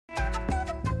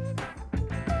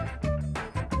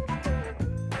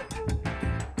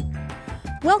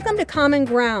Welcome to Common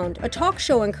Ground, a talk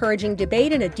show encouraging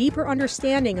debate and a deeper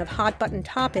understanding of hot-button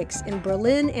topics in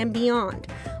Berlin and beyond.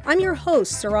 I'm your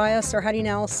host, Soraya Sarhaddi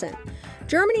Nelson.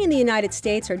 Germany and the United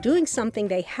States are doing something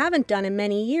they haven't done in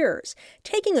many years,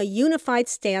 taking a unified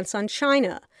stance on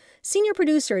China. Senior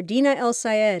producer Dina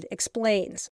Elsayed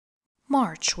explains.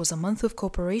 March was a month of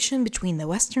cooperation between the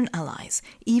Western allies,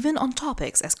 even on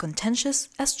topics as contentious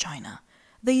as China.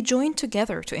 They joined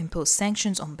together to impose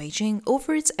sanctions on Beijing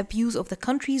over its abuse of the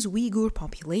country's Uyghur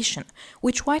population,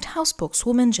 which White House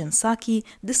spokeswoman Jen Psaki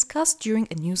discussed during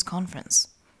a news conference.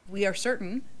 We are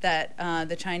certain that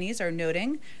the Chinese are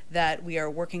noting that we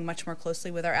are working much more closely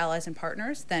with our allies and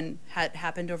partners than had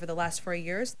happened over the last 4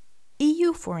 years.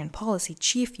 EU Foreign Policy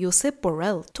Chief Josep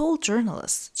Borrell told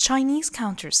journalists Chinese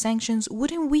counter-sanctions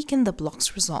wouldn't weaken the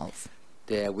bloc's resolve.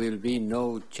 There will be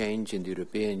no change in the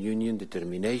European Union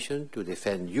determination to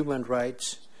defend human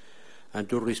rights and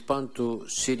to respond to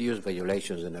serious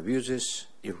violations and abuses,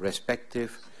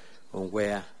 irrespective of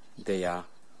where they are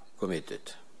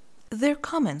committed. Their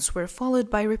comments were followed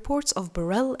by reports of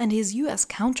Borrell and his U.S.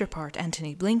 counterpart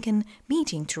Antony Blinken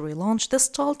meeting to relaunch the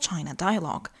stalled China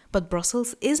dialogue. But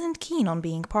Brussels isn't keen on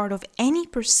being part of any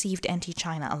perceived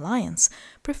anti-China alliance,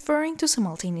 preferring to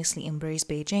simultaneously embrace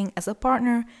Beijing as a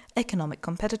partner, economic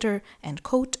competitor, and,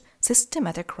 quote,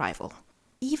 systematic rival.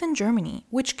 Even Germany,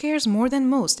 which cares more than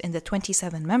most in the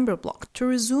 27-member bloc to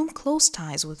resume close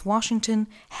ties with Washington,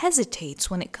 hesitates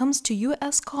when it comes to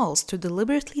U.S. calls to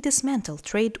deliberately dismantle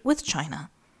trade with China.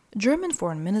 German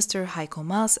Foreign Minister Heiko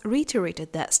Maas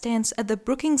reiterated that stance at the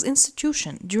Brookings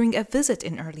Institution during a visit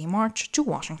in early March to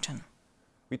Washington.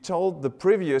 We told the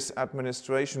previous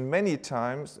administration many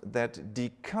times that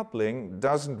decoupling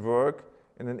doesn't work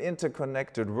in an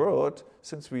interconnected world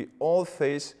since we all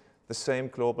face the same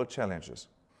global challenges.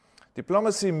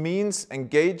 Diplomacy means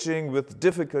engaging with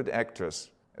difficult actors,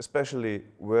 especially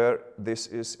where this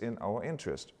is in our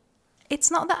interest. It's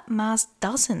not that Maas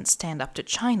doesn't stand up to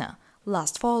China.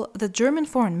 Last fall, the German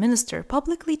foreign minister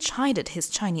publicly chided his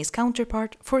Chinese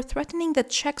counterpart for threatening the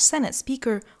Czech Senate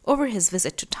speaker over his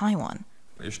visit to Taiwan.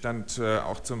 Ich stand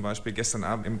auch zum Beispiel gestern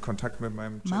Abend im Kontakt mit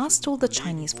meinem Maas told the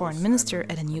Chinese foreign minister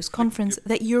at a news conference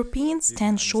that Europeans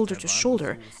stand shoulder to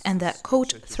shoulder and that,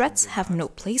 quote, threats have no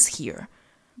place here.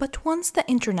 But once the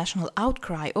international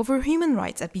outcry over human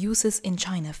rights abuses in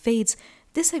China fades,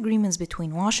 disagreements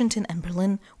between Washington and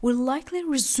Berlin will likely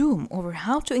resume over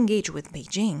how to engage with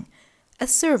Beijing. A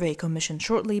survey commissioned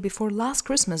shortly before last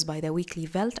Christmas by the weekly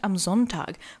Welt am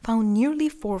Sonntag found nearly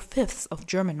 4/5 of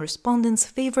German respondents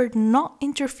favored not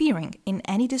interfering in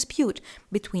any dispute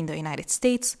between the United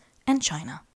States and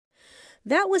China.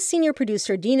 That was senior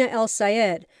producer Dina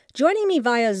Elsayed. Joining me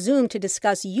via Zoom to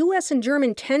discuss U.S. and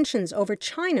German tensions over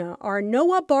China are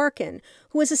Noah Barkin,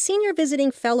 who is a senior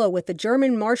visiting fellow with the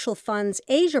German Marshall Fund's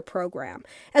Asia program,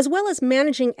 as well as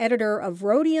managing editor of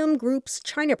Rhodium Group's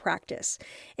China practice,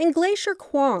 and Glacier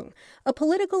Kwong, a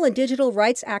political and digital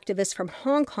rights activist from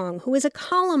Hong Kong who is a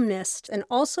columnist and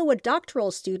also a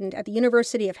doctoral student at the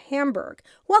University of Hamburg.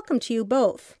 Welcome to you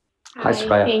both. Hi,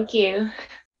 thank you.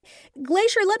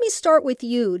 Glacier, let me start with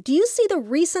you. Do you see the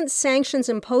recent sanctions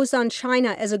imposed on China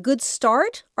as a good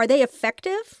start? Are they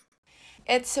effective?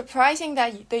 It's surprising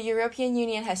that the European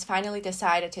Union has finally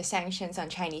decided to sanctions on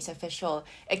Chinese officials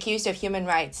accused of human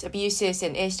rights abuses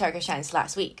in East Turkestan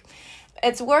last week.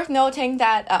 It's worth noting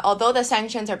that although the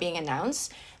sanctions are being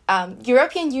announced,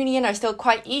 European Union are still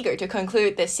quite eager to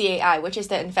conclude the CAI, which is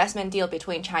the investment deal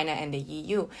between China and the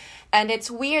EU. And it's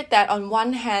weird that on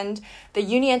one hand, the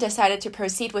Union decided to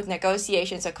proceed with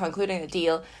negotiations of concluding the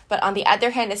deal, but on the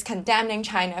other hand is condemning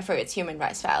China for its human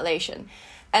rights violation.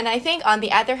 And I think on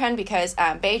the other hand, because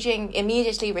Beijing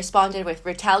immediately responded with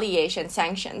retaliation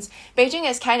sanctions, Beijing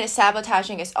is kind of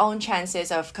sabotaging its own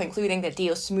chances of concluding the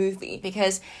deal smoothly,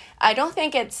 because I don't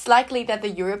think it's likely that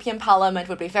the European Parliament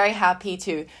would be very happy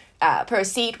to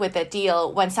proceed with the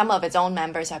deal when some of its own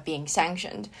members are being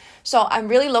sanctioned. So I'm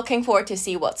really looking forward to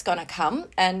see what's going to come.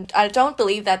 And I don't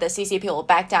believe that the CCP will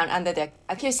back down under the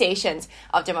accusations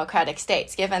of democratic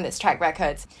states, given this track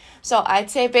record. So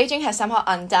I'd say Beijing has somehow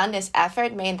undone its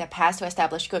effort made in the past to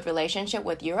establish good relationship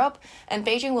with Europe. And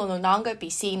Beijing will no longer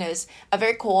be seen as a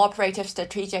very cooperative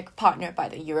strategic partner by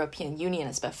the European Union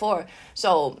as before.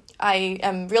 So I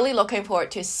am really looking forward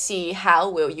to see how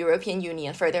will European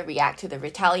Union further react to the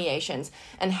retaliations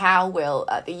and how will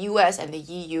the US and the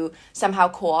EU somehow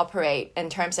cooperate in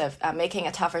terms of making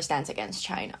a tougher stance against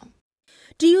China.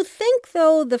 Do you think,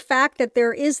 though, the fact that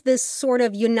there is this sort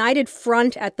of united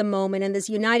front at the moment and this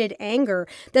united anger,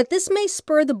 that this may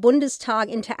spur the Bundestag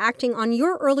into acting on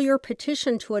your earlier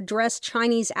petition to address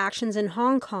Chinese actions in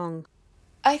Hong Kong?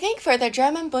 I think for the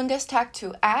German Bundestag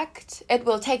to act, it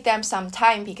will take them some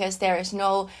time because there is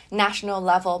no national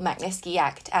level Magnitsky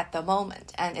Act at the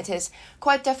moment. And it is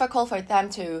quite difficult for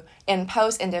them to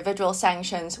impose individual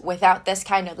sanctions without this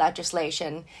kind of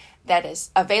legislation that is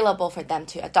available for them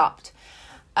to adopt.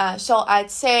 So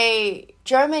I'd say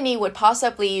Germany would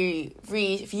possibly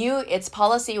review its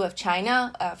policy with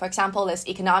China, for example, its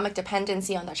economic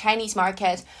dependency on the Chinese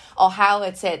market, or how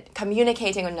it's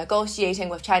communicating or negotiating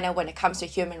with China when it comes to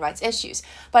human rights issues.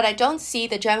 But I don't see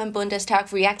the German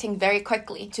Bundestag reacting very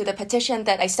quickly to the petition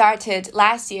that I started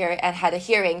last year and had a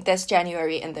hearing this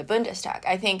January in the Bundestag.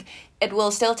 I think it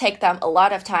will still take them a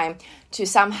lot of time to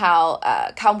somehow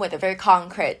come with a very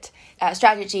concrete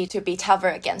strategy to be tougher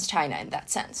against China in that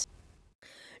sense.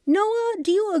 Noah,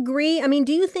 do you agree? I mean,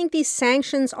 do you think these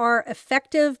sanctions are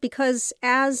effective? Because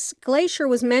as Glacier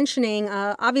was mentioning,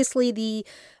 obviously the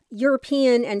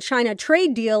European and China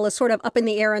trade deal is sort of up in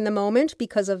the air in the moment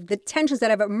because of the tensions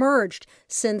that have emerged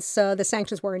since the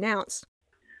sanctions were announced.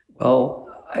 Well,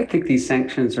 I think these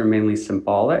sanctions are mainly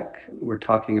symbolic. We're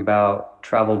talking about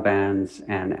travel bans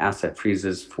and asset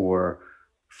freezes for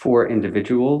 4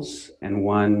 individuals and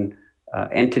one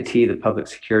entity, the Public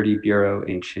Security Bureau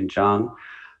in Xinjiang.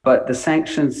 But the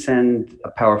sanctions send a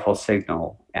powerful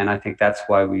signal, and I think that's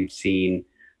why we've seen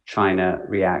China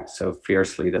react so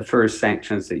fiercely. The first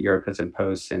sanctions that Europe has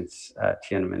imposed since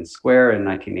Tiananmen Square in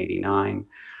 1989.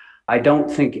 I don't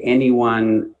think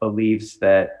anyone believes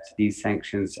that these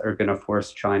sanctions are going to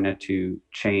force China to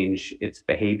change its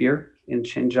behavior in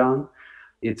Xinjiang.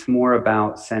 It's more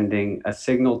about sending a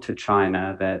signal to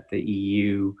China that the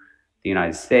EU, the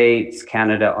United States,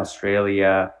 Canada,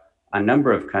 Australia, a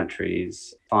number of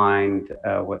countries find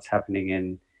what's happening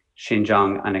in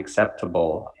Xinjiang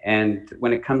unacceptable. And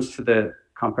when it comes to the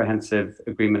comprehensive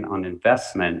agreement on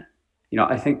investment,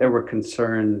 I think there were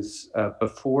concerns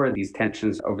before these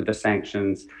tensions over the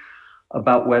sanctions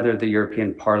about whether the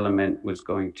European Parliament was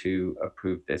going to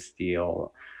approve this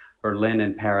deal. Berlin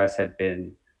and Paris had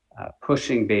been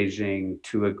pushing Beijing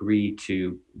to agree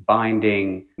to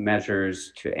binding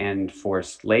measures to end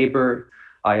forced labor,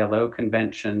 ILO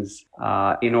conventions,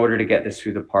 in order to get this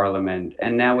through the parliament.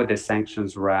 And now with the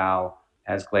sanctions row,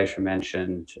 as Glacier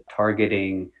mentioned,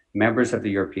 targeting members of the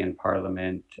European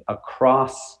Parliament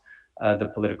across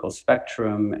the political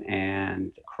spectrum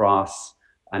and across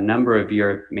a number of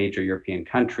major European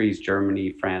countries,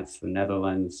 Germany, France, the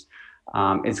Netherlands,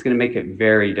 it's going to make it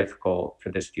very difficult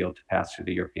for this deal to pass through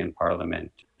the European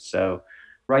Parliament. So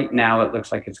right now, it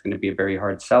looks like it's going to be a very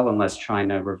hard sell unless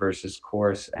China reverses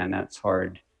course, and that's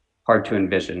hard to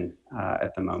envision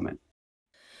at the moment.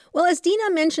 Well, as Dina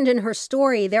mentioned in her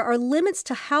story, there are limits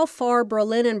to how far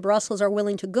Berlin and Brussels are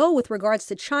willing to go with regards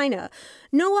to China.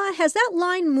 Noah, has that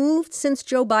line moved since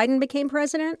Joe Biden became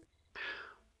president?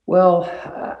 Well,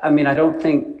 I don't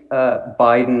think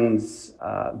Biden's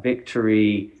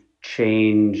victory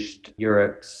changed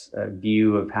Europe's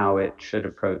view of how it should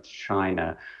approach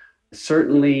China.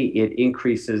 Certainly, it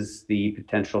increases the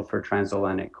potential for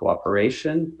transatlantic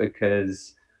cooperation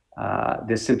because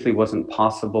this simply wasn't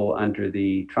possible under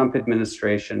the Trump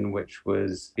administration, which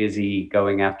was busy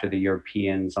going after the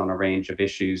Europeans on a range of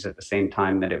issues at the same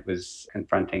time that it was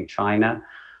confronting China.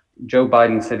 Joe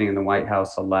Biden sitting in the White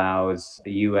House allows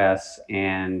the US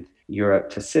and Europe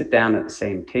to sit down at the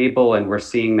same table. And we're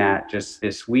seeing that just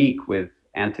this week with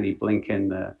Antony Blinken,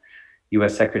 the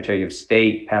US Secretary of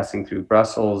State, passing through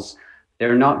Brussels.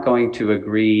 They're not going to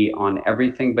agree on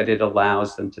everything, but it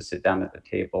allows them to sit down at the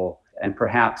table and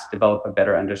perhaps develop a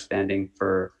better understanding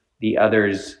for the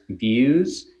other's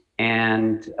views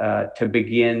and to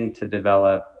begin to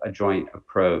develop a joint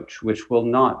approach, which will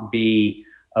not be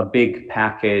a big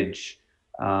package.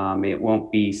 It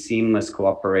won't be seamless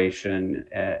cooperation.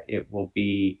 It will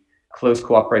be close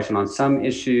cooperation on some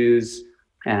issues,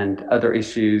 and other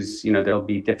issues, there'll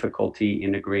be difficulty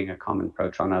in agreeing a common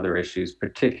approach on other issues,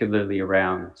 particularly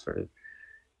around sort of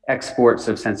exports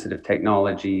of sensitive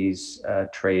technologies,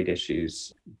 trade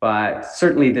issues. But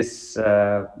certainly this,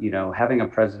 having a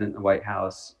president in the White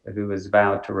House who has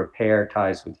vowed to repair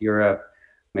ties with Europe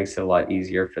makes it a lot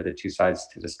easier for the two sides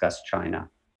to discuss China.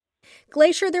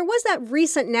 Glacier, there was that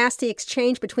recent nasty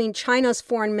exchange between China's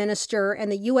foreign minister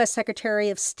and the U.S. Secretary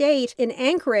of State in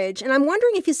Anchorage, and I'm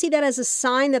wondering if you see that as a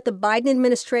sign that the Biden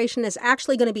administration is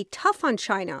actually going to be tough on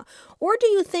China, or do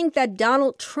you think that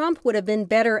Donald Trump would have been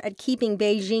better at keeping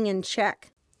Beijing in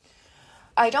check?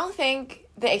 I don't think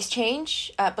the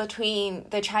exchange between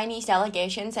the Chinese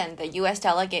delegations and the U.S.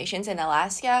 delegations in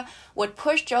Alaska would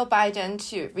push Joe Biden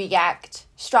to react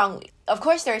strongly. Of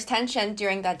course, there's tension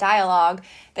during that dialogue.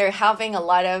 They're having a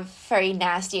lot of very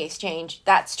nasty exchange.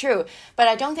 That's true. But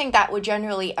I don't think that would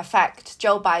generally affect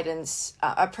Joe Biden's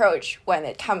approach when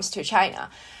it comes to China.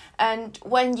 And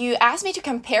when you ask me to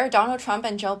compare Donald Trump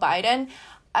and Joe Biden,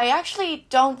 I actually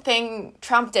don't think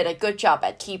Trump did a good job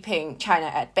at keeping China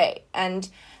at bay. And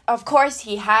of course,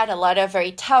 he had a lot of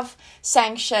very tough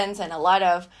sanctions and a lot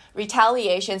of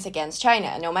retaliations against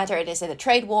China, no matter it is in a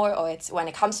trade war or it's when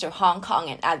it comes to Hong Kong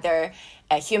and other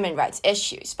human rights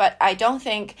issues. But I don't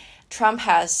think Trump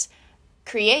has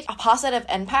created a positive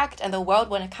impact in the world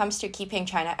when it comes to keeping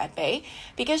China at bay,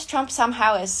 because Trump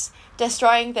somehow is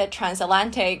destroying the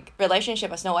transatlantic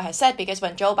relationship, as Noah has said, because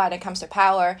when Joe Biden comes to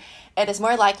power, it is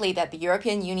more likely that the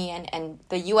European Union and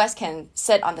the US can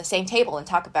sit on the same table and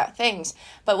talk about things.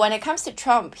 But when it comes to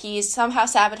Trump, he's somehow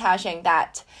sabotaging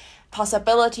that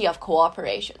possibility of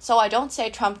cooperation. So I don't say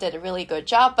Trump did a really good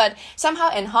job, but somehow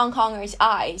in Hong Kongers'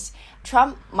 eyes,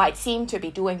 Trump might seem to be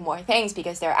doing more things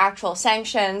because there are actual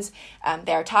sanctions.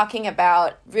 They're talking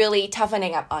about really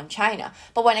toughening up on China.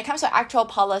 But when it comes to actual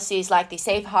policies like the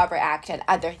Safe Harbor Act and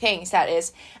other things that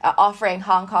is offering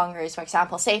Hong Kongers, for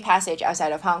example, safe passage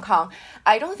outside of Hong Kong,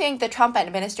 I don't think the Trump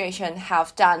administration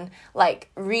have done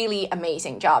like really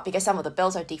amazing job because some of the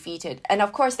bills are defeated. And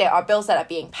of course, there are bills that are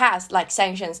being passed like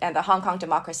sanctions and the Hong Kong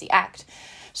Democracy Act.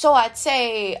 So I'd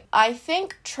say I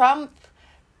think Trump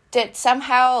did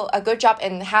somehow a good job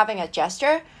in having a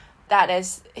gesture that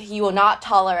is he will not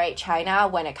tolerate China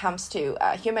when it comes to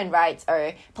human rights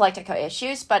or political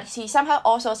issues, but he's somehow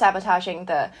also sabotaging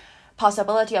the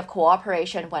possibility of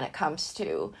cooperation when it comes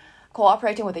to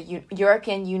cooperating with the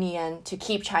European Union to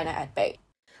keep China at bay.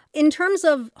 In terms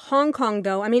of Hong Kong,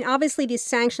 though, I mean, obviously these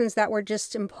sanctions that were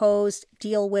just imposed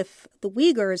deal with the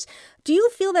Uyghurs. Do you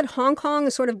feel that Hong Kong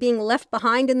is sort of being left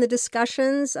behind in the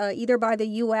discussions, either by the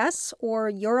U.S. or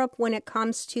Europe when it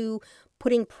comes to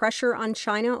putting pressure on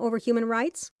China over human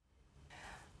rights?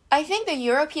 I think the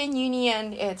European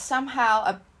Union is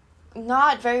somehow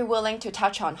not very willing to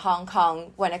touch on Hong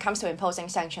Kong when it comes to imposing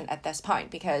sanctions at this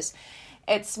point, because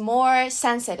it's more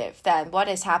sensitive than what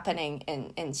is happening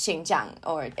in Xinjiang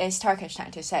or East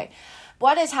Turkestan, to say.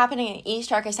 What is happening in East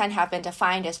Turkestan have been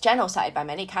defined as genocide by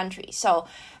many countries. So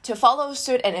to follow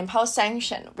suit and impose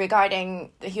sanction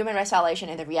regarding the human rights violation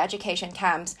in the re-education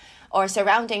camps or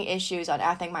surrounding issues on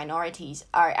ethnic minorities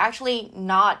are actually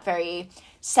not very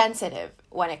sensitive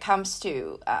when it comes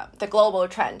to the global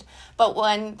trend. But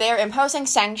when they're imposing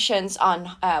sanctions on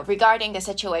regarding the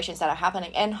situations that are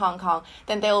happening in Hong Kong,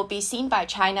 then they will be seen by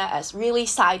China as really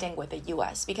siding with the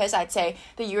US, because I'd say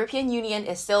the European Union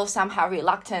is still somehow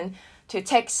reluctant to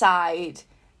take side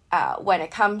when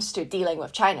it comes to dealing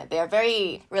with China. They're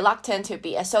very reluctant to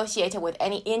be associated with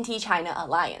any anti-China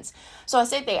alliance. So I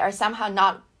say they are somehow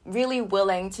not really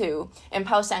willing to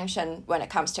impose sanctions when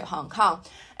it comes to Hong Kong.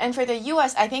 And for the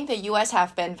US, I think the US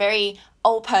have been very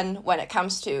open when it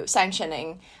comes to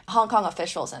sanctioning Hong Kong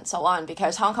officials and so on,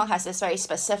 because Hong Kong has this very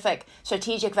specific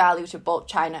strategic value to both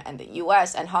China and the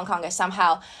US, and Hong Kong is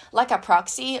somehow like a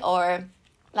proxy or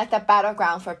like the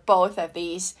battleground for both of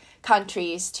these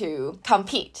countries to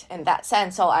compete in that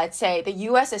sense. So I'd say the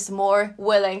US is more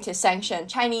willing to sanction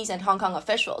Chinese and Hong Kong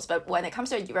officials, but when it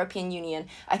comes to the European Union,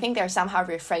 I think they're somehow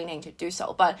refraining to do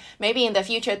so. But maybe in the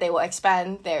future, they will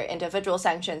expand their individual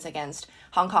sanctions against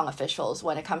Hong Kong officials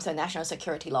when it comes to national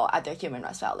security law, other human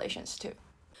rights violations too.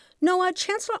 Noah,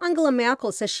 Chancellor Angela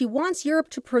Merkel says she wants Europe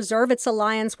to preserve its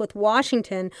alliance with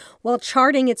Washington while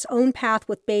charting its own path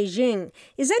with Beijing.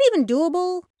 Is that even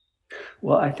doable?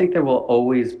 Well, I think there will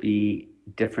always be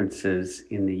differences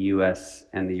in the US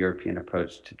and the European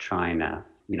approach to China.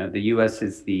 You know, the US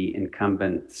is the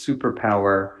incumbent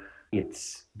superpower.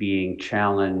 It's being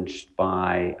challenged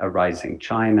by a rising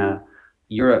China.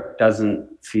 Europe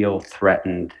doesn't feel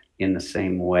threatened in the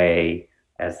same way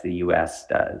as the US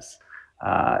does.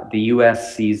 The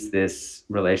US sees this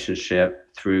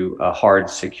relationship through a hard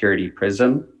security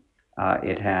prism.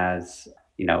 It has,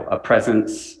 a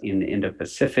presence in the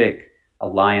Indo-Pacific,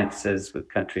 alliances with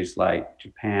countries like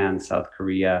Japan, South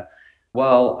Korea.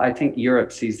 Well, I think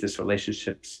Europe sees this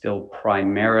relationship still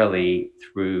primarily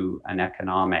through an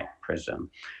economic prism.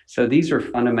 So these are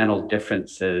fundamental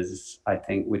differences, I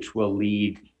think, which will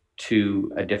lead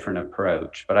to a different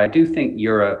approach. But I do think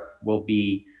Europe will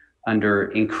be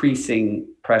under increasing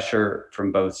pressure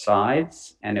from both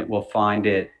sides, and it will find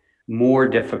it more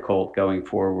difficult going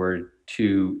forward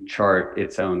to chart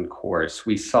its own course.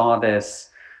 We saw this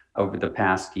over the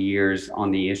past years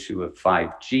on the issue of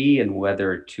 5G and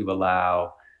whether to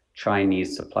allow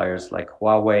Chinese suppliers like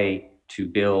Huawei to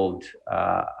build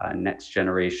next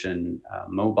generation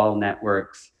mobile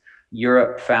networks.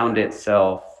 Europe found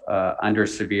itself under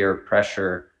severe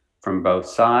pressure from both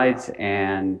sides,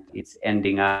 and it's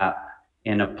ending up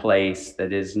in a place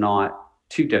that is not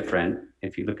too different,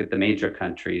 if you look at the major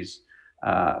countries,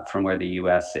 from where the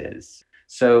US is.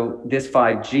 So this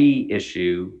 5G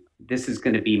issue, this is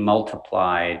going to be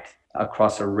multiplied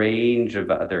across a range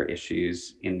of other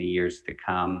issues in the years to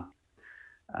come.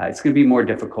 It's going to be more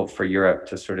difficult for Europe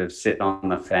to sort of sit on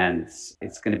the fence.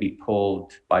 It's going to be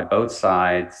pulled by both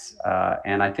sides.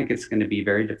 And I think it's going to be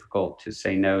very difficult to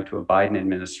say no to a Biden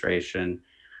administration,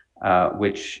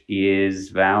 which is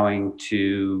vowing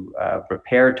to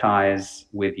repair ties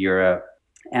with Europe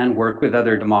and work with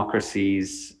other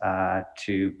democracies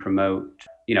to promote,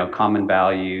 common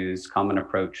values, common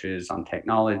approaches on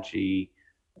technology,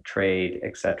 trade,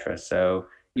 etc. So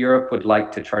Europe would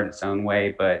like to chart its own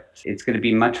way, but it's going to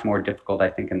be much more difficult, I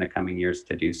think, in the coming years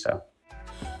to do so.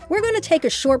 We're going to take a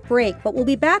short break, but we'll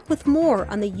be back with more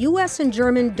on the U.S. and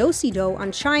German do-si-do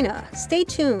on China. Stay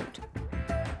tuned.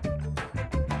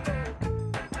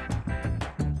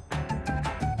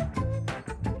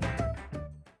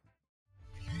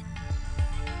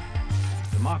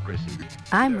 Democracy.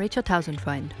 I'm Rachel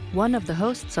Tausendfreund, one of the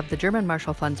hosts of the German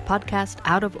Marshall Fund's podcast,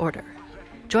 Out of Order.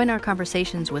 Join our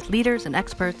conversations with leaders and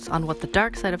experts on what the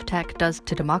dark side of tech does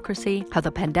to democracy, how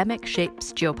the pandemic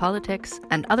shapes geopolitics,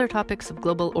 and other topics of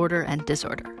global order and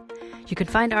disorder. You can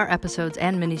find our episodes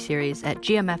and miniseries at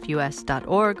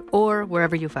gmfus.org or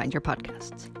wherever you find your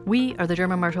podcasts. We are the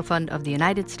German Marshall Fund of the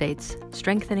United States,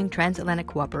 strengthening transatlantic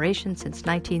cooperation since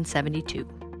 1972.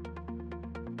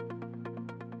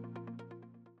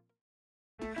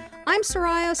 I'm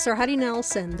Soraya Sarhaddi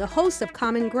Nelson, the host of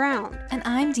Common Ground. And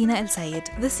I'm Dina Elsayed,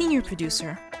 the senior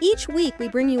producer. Each week, we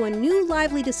bring you a new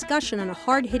lively discussion on a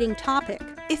hard-hitting topic.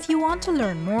 If you want to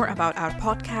learn more about our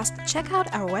podcast, check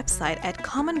out our website at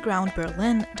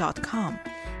commongroundberlin.com.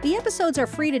 The episodes are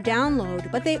free to download,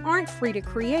 but they aren't free to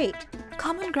create.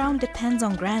 Common Ground depends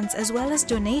on grants as well as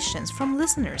donations from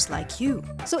listeners like you.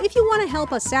 So if you want to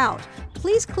help us out,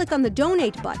 please click on the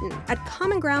donate button at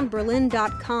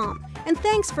commongroundberlin.com. And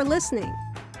thanks for listening.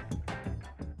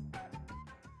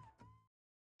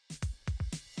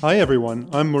 Hi everyone,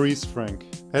 I'm Maurice Frank,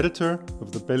 editor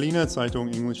of the Berliner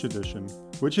Zeitung English edition,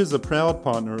 which is a proud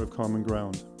partner of Common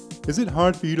Ground. Is it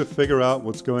hard for you to figure out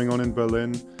what's going on in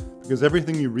Berlin because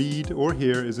everything you read or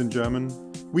hear is in German?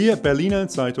 We at Berliner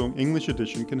Zeitung English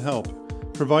edition can help,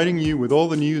 providing you with all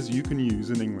the news you can use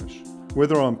in English,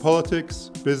 whether on politics,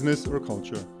 business, or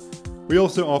culture. We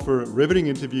also offer riveting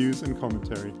interviews and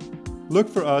commentary. Look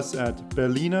for us at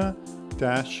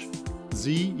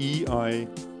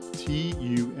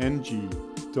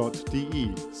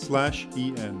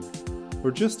berliner-zeitung.de/en,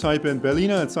 or just type in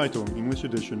Berliner Zeitung English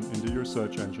edition into your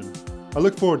search engine. I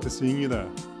look forward to seeing you there.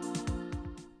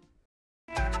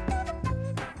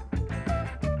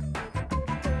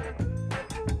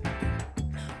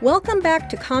 Welcome back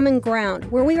to Common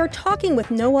Ground, where we are talking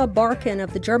with Noah Barkin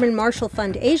of the German Marshall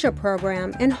Fund Asia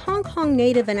Program and Hong Kong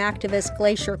native and activist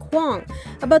Glacier Kwong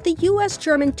about the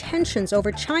U.S.-German tensions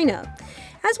over China.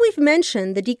 As we've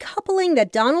mentioned, the decoupling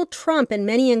that Donald Trump and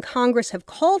many in Congress have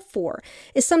called for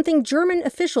is something German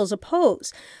officials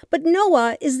oppose. But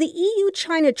Noah, is the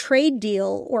EU-China trade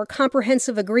deal, or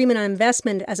Comprehensive Agreement on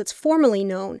Investment as it's formally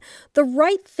known, the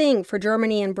right thing for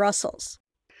Germany and Brussels?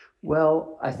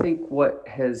 Well, I think what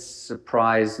has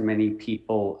surprised many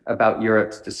people about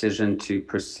Europe's decision to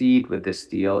proceed with this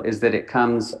deal is that it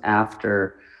comes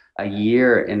after a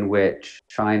year in which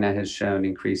China has shown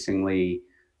increasingly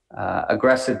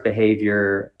aggressive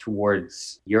behavior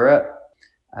towards Europe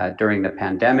during the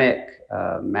pandemic,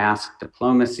 mask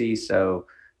diplomacy, so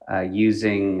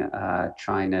using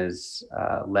China's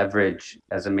leverage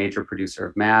as a major producer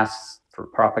of masks for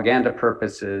propaganda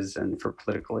purposes and for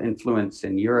political influence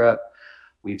in Europe.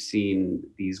 We've seen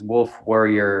these wolf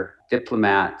warrior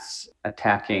diplomats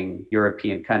attacking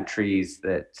European countries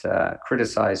that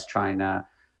criticize China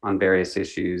on various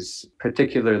issues,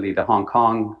 particularly the Hong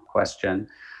Kong question.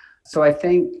 So I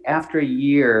think after a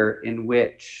year in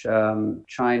which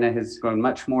China has grown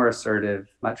much more assertive,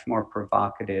 much more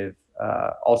provocative,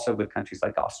 also with countries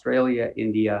like Australia,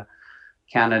 India,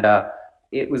 Canada,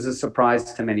 it was a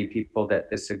surprise to many people that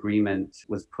this agreement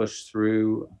was pushed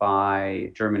through by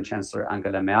German Chancellor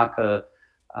Angela Merkel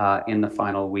in the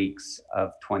final weeks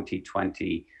of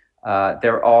 2020.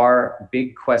 There are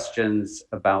big questions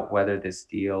about whether this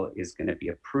deal is going to be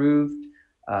approved.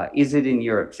 Is it in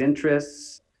Europe's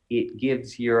interests? It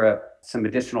gives Europe some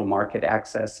additional market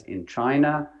access in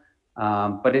China,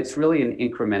 but it's really an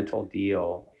incremental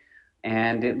deal.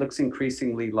 And it looks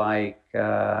increasingly like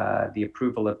the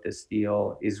approval of this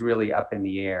deal is really up in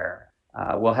the air.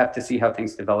 We'll have to see how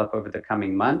things develop over the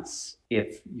coming months.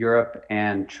 If Europe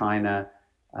and China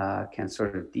can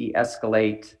sort of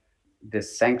de-escalate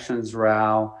this sanctions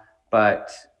row,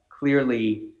 but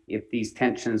clearly, if these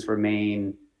tensions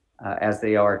remain as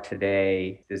they are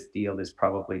today, this deal is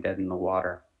probably dead in the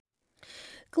water.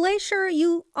 Glacier,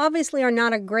 you obviously are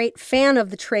not a great fan of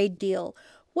the trade deal.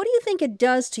 What do you think it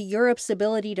does to Europe's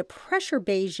ability to pressure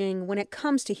Beijing when it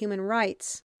comes to human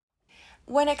rights?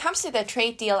 When it comes to the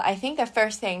trade deal, I think the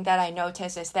first thing that I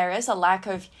notice is there is a lack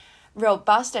of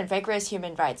robust and rigorous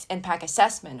human rights impact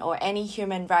assessment or any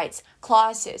human rights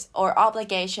clauses or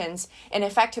obligations in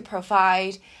effect to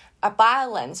provide a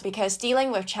balance, because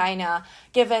dealing with China,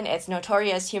 given its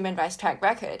notorious human rights track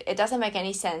record, it doesn't make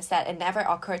any sense that it never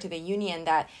occurred to the Union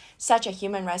that such a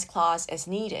human rights clause is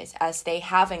needed, as they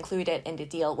have included in the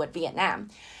deal with Vietnam.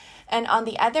 And on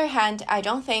the other hand, I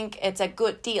don't think it's a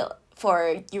good deal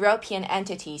for European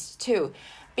entities too,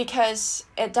 because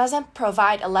it doesn't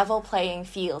provide a level playing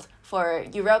field for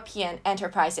European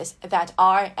enterprises that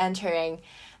are entering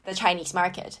the Chinese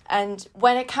market. And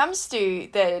when it comes to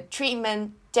the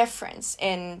treatment difference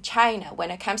in China, when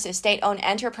it comes to state-owned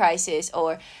enterprises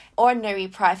or ordinary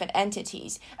private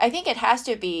entities, I think it has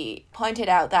to be pointed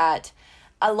out that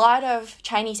a lot of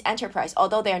Chinese enterprise,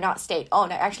 although they're not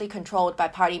state-owned, are actually controlled by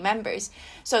party members.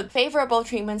 So favorable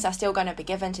treatments are still going to be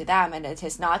given to them, and it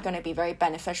is not going to be very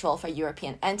beneficial for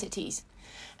European entities.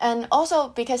 And also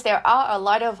because there are a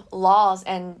lot of laws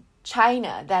in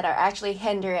China that are actually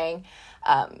hindering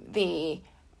the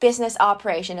business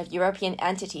operation of European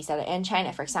entities that are in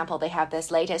China. For example, they have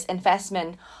this latest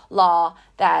investment law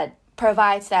that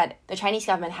provides that the Chinese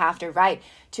government have the right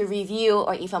to review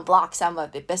or even block some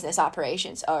of the business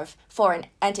operations of foreign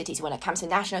entities when it comes to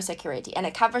national security. And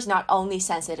it covers not only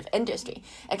sensitive industry,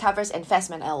 it covers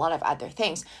investment and a lot of other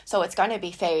things. So it's going to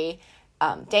be very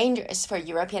dangerous for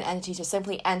European entities to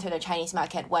simply enter the Chinese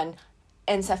market when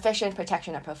insufficient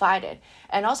protection are provided.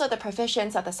 And also the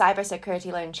provisions of the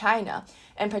cybersecurity law in China,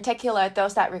 in particular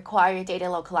those that require data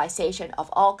localization of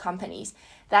all companies,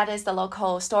 that is the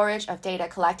local storage of data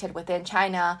collected within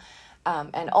China,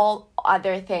 and all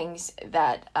other things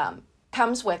that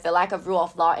comes with the lack of rule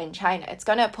of law in China. It's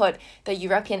going to put the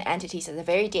European entities in a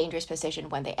very dangerous position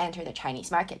when they enter the Chinese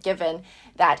market, given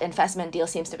that investment deal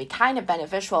seems to be kind of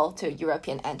beneficial to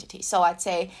European entities. So I'd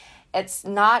say it's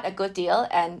not a good deal,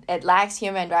 and it lacks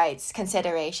human rights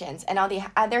considerations. And on the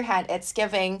other hand, it's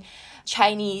giving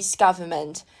Chinese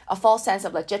government a false sense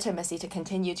of legitimacy to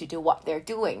continue to do what they're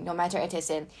doing, no matter it is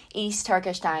in East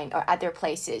Turkestan or other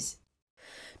places.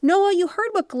 Noah, you heard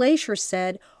what Glacier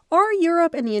said. Are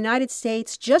Europe and the United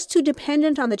States just too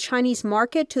dependent on the Chinese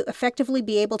market to effectively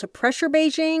be able to pressure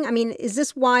Beijing? I mean, is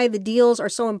this why the deals are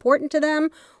so important to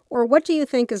them? Or what do you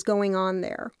think is going on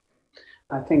there?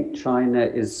 I think China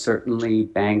is certainly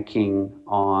banking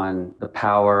on the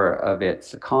power of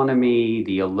its economy,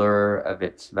 the allure of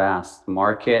its vast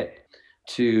market,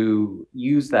 to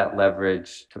use that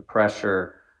leverage to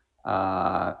pressure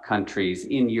countries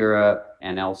in Europe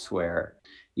and elsewhere.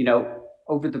 You know,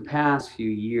 over the past few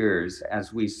years,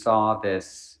 as we saw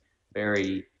this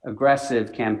very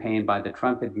aggressive campaign by the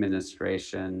Trump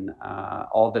administration,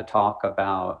 all the talk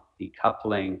about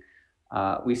decoupling,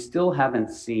 we still haven't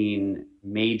seen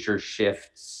major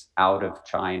shifts out of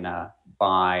China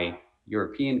by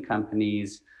European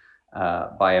companies,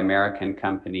 by American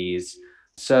companies.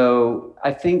 So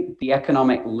I think the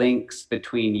economic links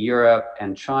between Europe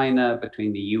and China,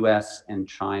 between the US and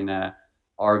China,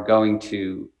 are going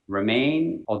to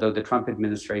remain, although the Trump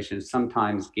administration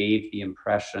sometimes gave the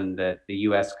impression that the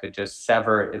US could just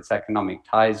sever its economic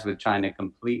ties with China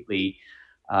completely.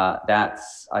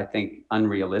 That's, I think,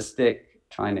 unrealistic.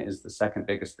 China is the second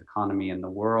biggest economy in the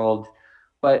world,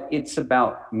 but it's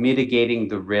about mitigating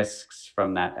the risks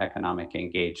from that economic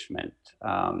engagement,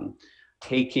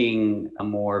 taking a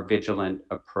more vigilant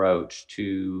approach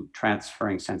to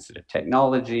transferring sensitive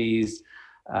technologies,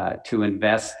 to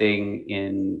investing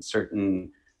in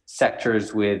certain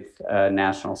sectors with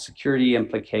national security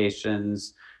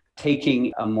implications,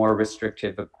 taking a more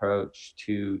restrictive approach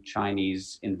to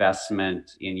Chinese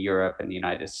investment in Europe and the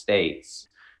United States.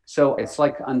 So it's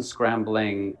like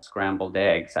unscrambling scrambled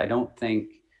eggs. I don't think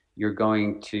you're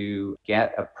going to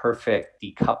get a perfect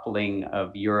decoupling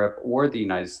of Europe or the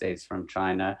United States from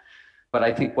China. But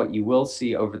I think what you will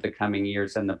see over the coming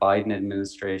years, and the Biden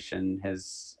administration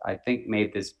has, I think,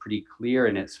 made this pretty clear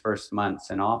in its first months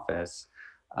in office,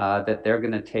 that they're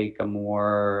going to take a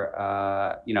more,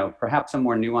 perhaps a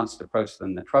more nuanced approach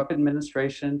than the Trump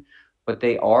administration, but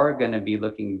they are going to be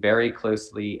looking very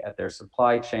closely at their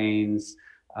supply chains.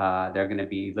 They're going to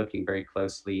be looking very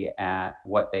closely at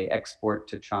what they export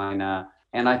to China.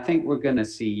 And I think we're going to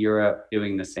see Europe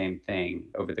doing the same thing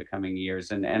over the coming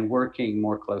years and working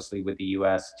more closely with the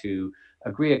US to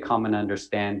agree a common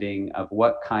understanding of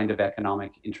what kind of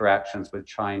economic interactions with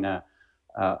China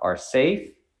are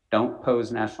safe, don't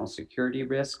pose national security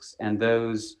risks, and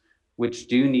those which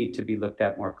do need to be looked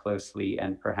at more closely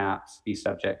and perhaps be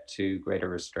subject to greater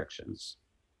restrictions.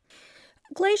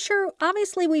 Glacier,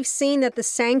 obviously we've seen that the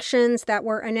sanctions that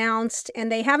were announced,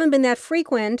 and they haven't been that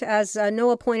frequent, as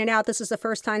Noah pointed out, this is the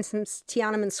first time since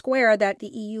Tiananmen Square that the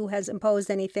EU has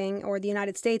imposed anything, or the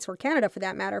United States or Canada for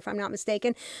that matter, if I'm not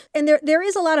mistaken. And there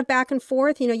is a lot of back and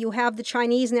forth. You have the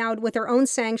Chinese now with their own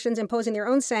sanctions, imposing their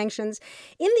own sanctions.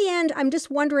 In the end, I'm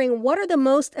just wondering, what are the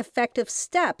most effective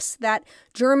steps that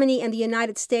Germany and the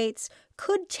United States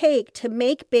could take to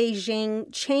make Beijing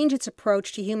change its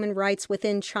approach to human rights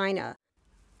within China?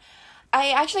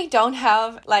 I actually don't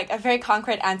have a very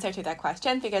concrete answer to that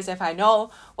question, because if I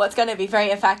know what's going to be very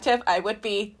effective, I would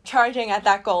be charging at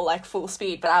that goal full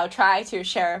speed, but I'll try to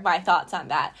share my thoughts on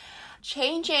that.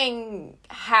 Changing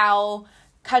how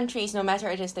countries, no matter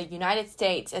it is the United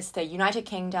States, it's the United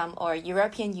Kingdom or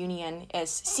European Union, is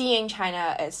seeing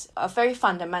China as a very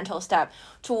fundamental step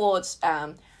towards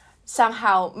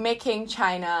somehow making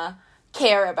China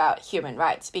care about human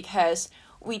rights, because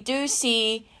we do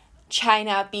see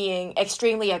China being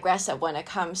extremely aggressive when it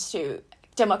comes to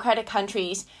democratic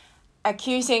countries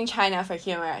accusing China for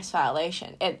human rights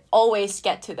violation. It always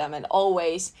gets to them and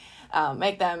always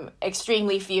make them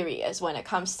extremely furious when it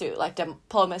comes to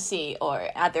diplomacy or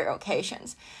other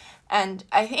occasions. And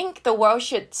I think the world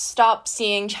should stop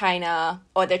seeing China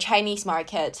or the Chinese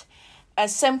market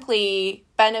as simply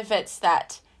benefits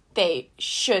that they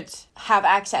should have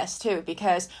access to,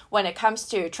 because when it comes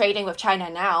to trading with China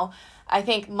now, I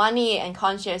think money and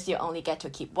conscience, you only get to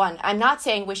keep one. I'm not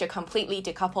saying we should completely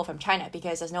decouple from China,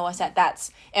 because as Noah said,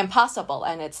 that's impossible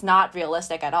and it's not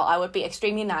realistic at all. I would be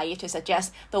extremely naive to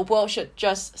suggest the world should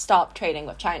just stop trading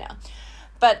with China.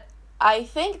 But I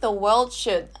think the world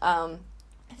should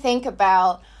think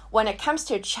about, when it comes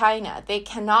to China, they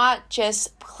cannot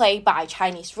just play by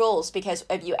Chinese rules, because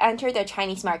if you enter the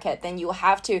Chinese market, then you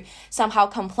have to somehow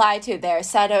comply to their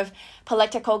set of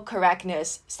political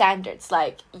correctness standards.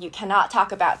 You cannot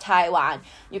talk about Taiwan,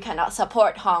 you cannot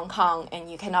support Hong Kong,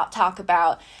 and you cannot talk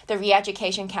about the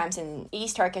re-education camps in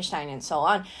East Turkestan and so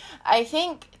on. I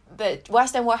think the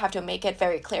Western world have to make it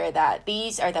very clear that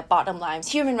these are the bottom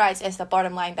lines. Human rights is the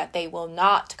bottom line that they will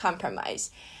not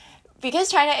compromise.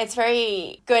 Because China is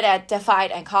very good at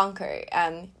divide and conquer.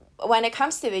 When it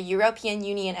comes to the European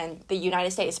Union and the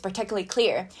United States, it's particularly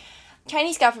clear.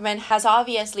 Chinese government has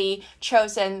obviously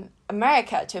chosen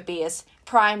America to be its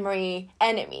primary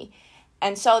enemy,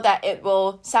 and so that it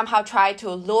will somehow try to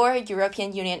lure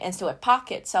European Union into a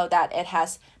pocket so that it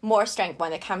has more strength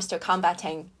when it comes to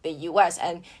combating the US,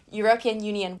 and European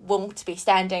Union won't be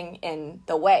standing in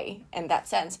the way in that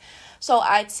sense. So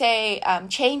I'd say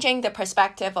changing the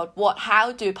perspective of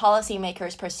how do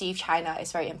policymakers perceive China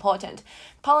is very important.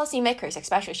 Policymakers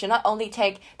especially should not only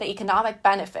take the economic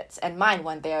benefits in mind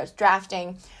when they're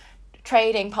drafting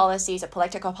trading policies or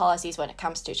political policies when it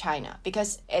comes to China,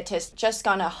 because it is just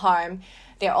going to harm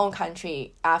their own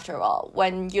country after all.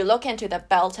 When you look into the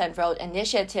Belt and Road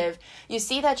Initiative, you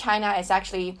see that China is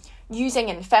actually using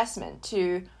investment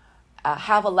to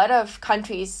have a lot of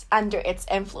countries under its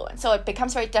influence. So it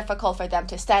becomes very difficult for them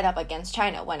to stand up against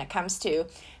China when it comes to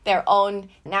their own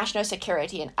national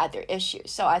security and other issues.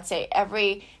 So I'd say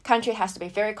every country has to be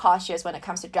very cautious when it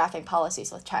comes to drafting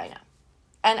policies with China.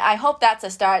 And I hope that's a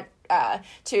start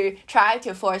to try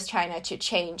to force China to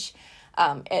change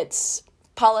its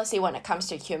policy when it comes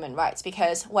to human rights,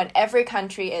 because when every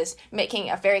country is making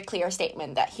a very clear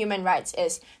statement that human rights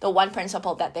is the one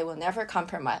principle that they will never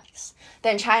compromise,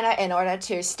 then China, in order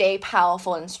to stay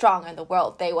powerful and strong in the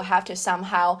world, they will have to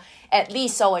somehow at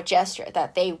least show a gesture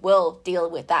that they will deal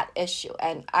with that issue.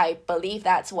 And I believe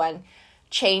that's when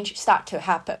change starts to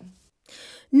happen.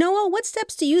 Noah, what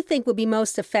steps do you think would be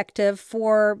most effective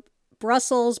for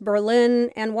Brussels, Berlin,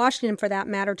 and Washington, for that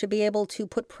matter, to be able to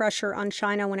put pressure on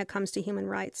China when it comes to human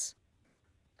rights?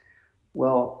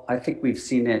 Well, I think we've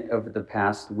seen it over the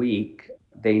past week.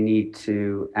 They need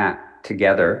to act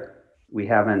together. We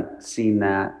haven't seen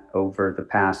that over the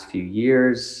past few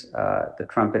years. The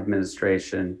Trump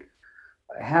administration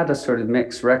had a sort of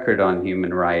mixed record on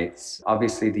human rights.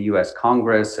 Obviously, the US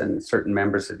Congress and certain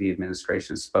members of the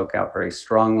administration spoke out very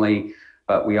strongly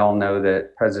but we all know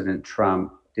that President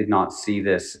Trump did not see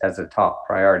this as a top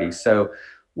priority. So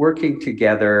working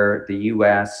together, the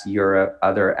US, Europe,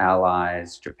 other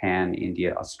allies, Japan,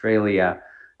 India, Australia,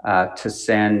 to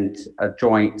send a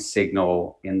joint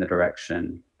signal in the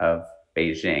direction of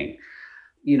Beijing.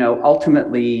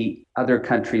 Ultimately, other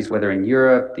countries, whether in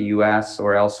Europe, the US,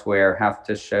 or elsewhere, have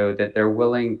to show that they're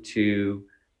willing to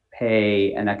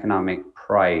pay an economic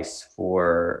price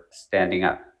for standing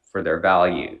up for their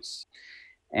values.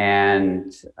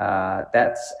 And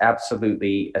that's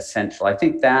absolutely essential. I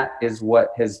think that is what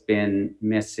has been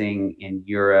missing in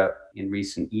Europe in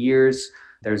recent years.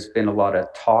 There's been a lot of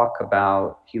talk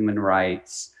about human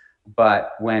rights,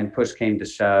 but when push came to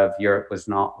shove, Europe was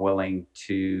not willing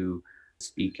to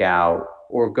speak out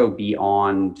or go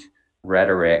beyond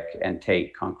rhetoric and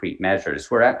take concrete measures.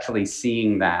 We're actually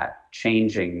seeing that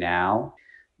changing now.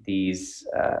 These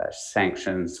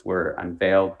sanctions were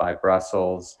unveiled by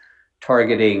Brussels,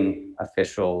 targeting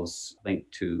officials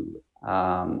linked to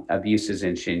abuses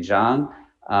in Xinjiang.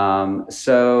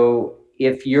 So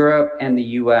if Europe and the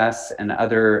US and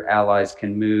other allies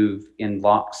can move in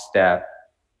lockstep,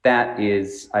 that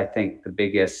is, I think, the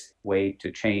biggest way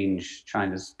to change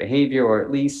China's behavior, or at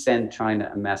least send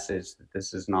China a message that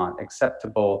this is not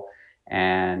acceptable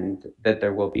and that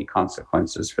there will be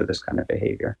consequences for this kind of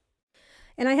behavior.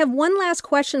 And I have one last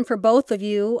question for both of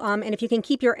you, and if you can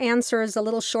keep your answers a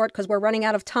little short because we're running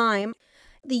out of time.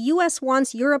 The U.S.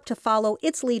 wants Europe to follow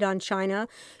its lead on China.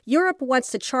 Europe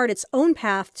wants to chart its own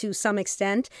path to some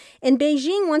extent. And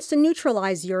Beijing wants to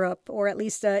neutralize Europe, or at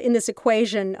least in this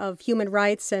equation of human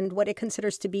rights and what it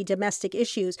considers to be domestic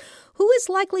issues. Who is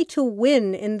likely to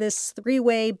win in this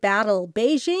three-way battle?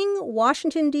 Beijing,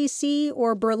 Washington, D.C.,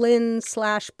 or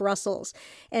Berlin/Brussels?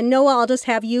 And Noah, I'll just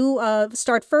have you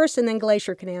start first, and then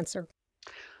Glacier can answer.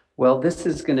 Well, this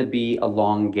is going to be a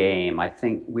long game. I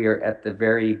think we are at the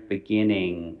very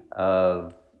beginning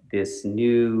of this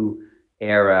new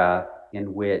era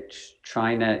in which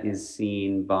China is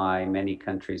seen by many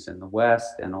countries in the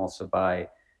West and also by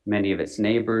many of its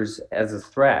neighbors as a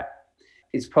threat.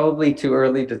 It's probably too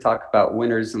early to talk about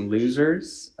winners and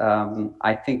losers.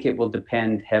 I think it will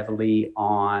depend heavily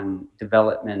on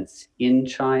developments in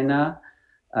China,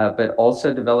 but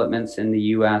also developments in the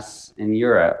US and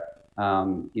Europe.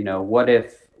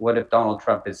 What if Donald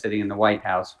Trump is sitting in the White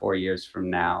House 4 years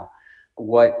from now?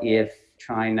 What if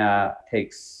China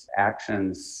takes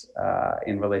actions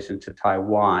in relation to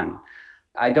Taiwan?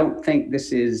 I don't think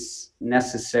this is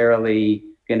necessarily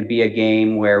going to be a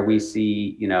game where we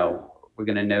see, we're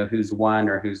going to know who's won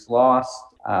or who's lost.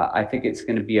 I think it's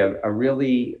going to be a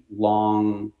really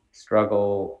long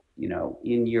struggle,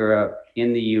 in Europe,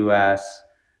 in the US,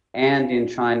 and in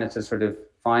China to sort of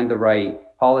find the right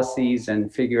policies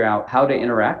and figure out how to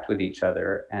interact with each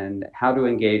other and how to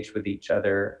engage with each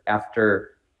other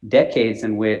after decades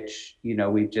in which,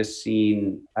 we've just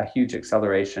seen a huge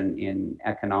acceleration in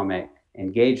economic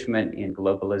engagement, in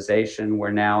globalization.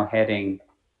 We're now heading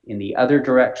in the other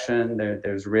direction.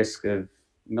 There's risk of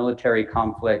military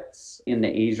conflicts in the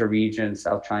Asia region,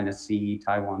 South China Sea,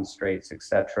 Taiwan Straits,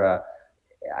 etc.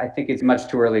 I think it's much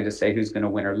too early to say who's going to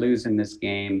win or lose in this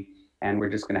game. And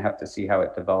we're just going to have to see how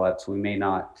it develops. We may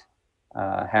not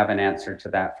have an answer to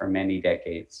that for many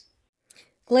decades.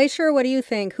 Glacier, what do you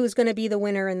think? Who's going to be the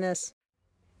winner in this?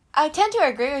 I tend to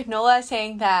agree with Noah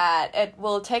saying that it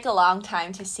will take a long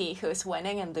time to see who's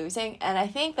winning and losing. And I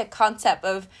think the concept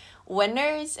of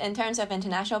winners in terms of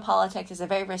international politics is a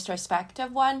very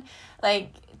retrospective one.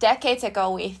 Like decades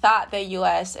ago, we thought the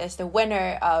US is the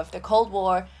winner of the Cold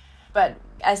War. But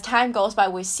as time goes by,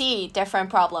 we see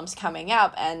different problems coming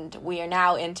up, and we are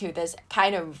now into this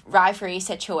kind of rivalry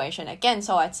situation again.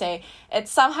 So I'd say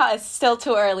it's still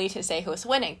too early to say who's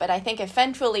winning. But I think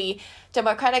eventually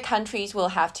democratic countries will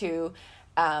have to,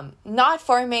 not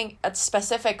forming a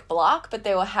specific bloc, but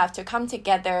they will have to come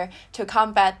together to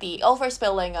combat the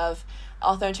overspilling of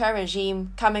authoritarian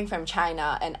regime coming from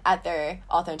China and other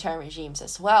authoritarian regimes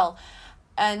as well.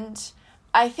 And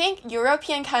I think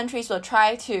European countries will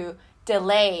try to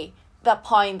delay the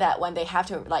point that when they have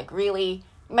to really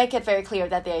make it very clear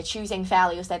that they're choosing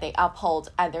values that they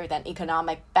uphold other than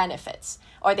economic benefits,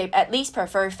 or they at least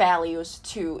prefer values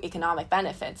to economic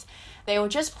benefits. They will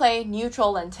just play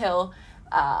neutral until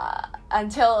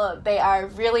they are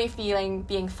really feeling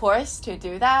being forced to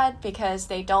do that because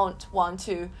they don't want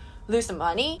to lose the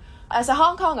money. As a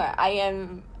Hong Konger, I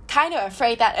am kind of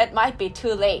afraid that it might be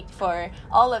too late for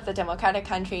all of the democratic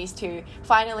countries to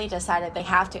finally decide that they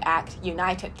have to act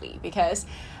unitedly, because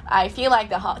I feel like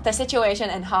the situation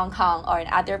in Hong Kong or in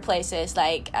other places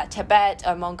like Tibet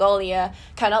or Mongolia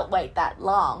cannot wait that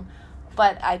long.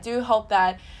 But I do hope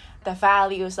that the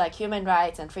values like human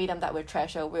rights and freedom that we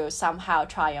treasure will somehow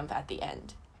triumph at the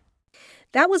end.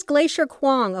 That was Glacier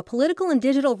Kwong, a political and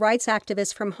digital rights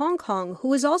activist from Hong Kong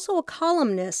who is also a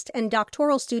columnist and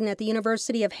doctoral student at the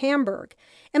University of Hamburg.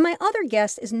 And my other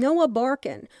guest is Noah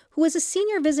Barkin, who is a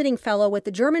senior visiting fellow with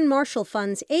the German Marshall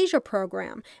Fund's Asia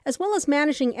program, as well as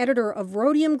managing editor of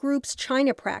Rhodium Group's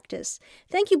China practice.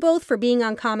 Thank you both for being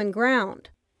on Common Ground.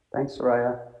 Thanks,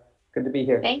 Soraya. Good to be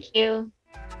here. Thank you.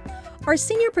 Our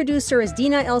senior producer is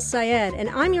Dina Elsayed, and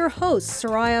I'm your host,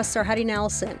 Soraya Sarhaddi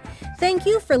Nelson. Thank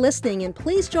you for listening, and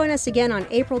please join us again on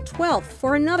April 12th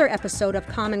for another episode of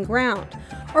Common Ground.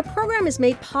 Our program is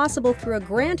made possible through a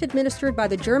grant administered by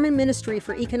the German Ministry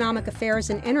for Economic Affairs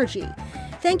and Energy.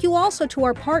 Thank you also to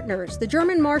our partners, the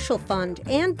German Marshall Fund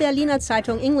and Berliner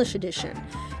Zeitung English Edition.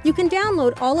 You can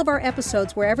download all of our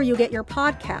episodes wherever you get your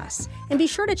podcasts, and be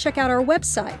sure to check out our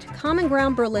website,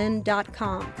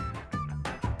 commongroundberlin.com.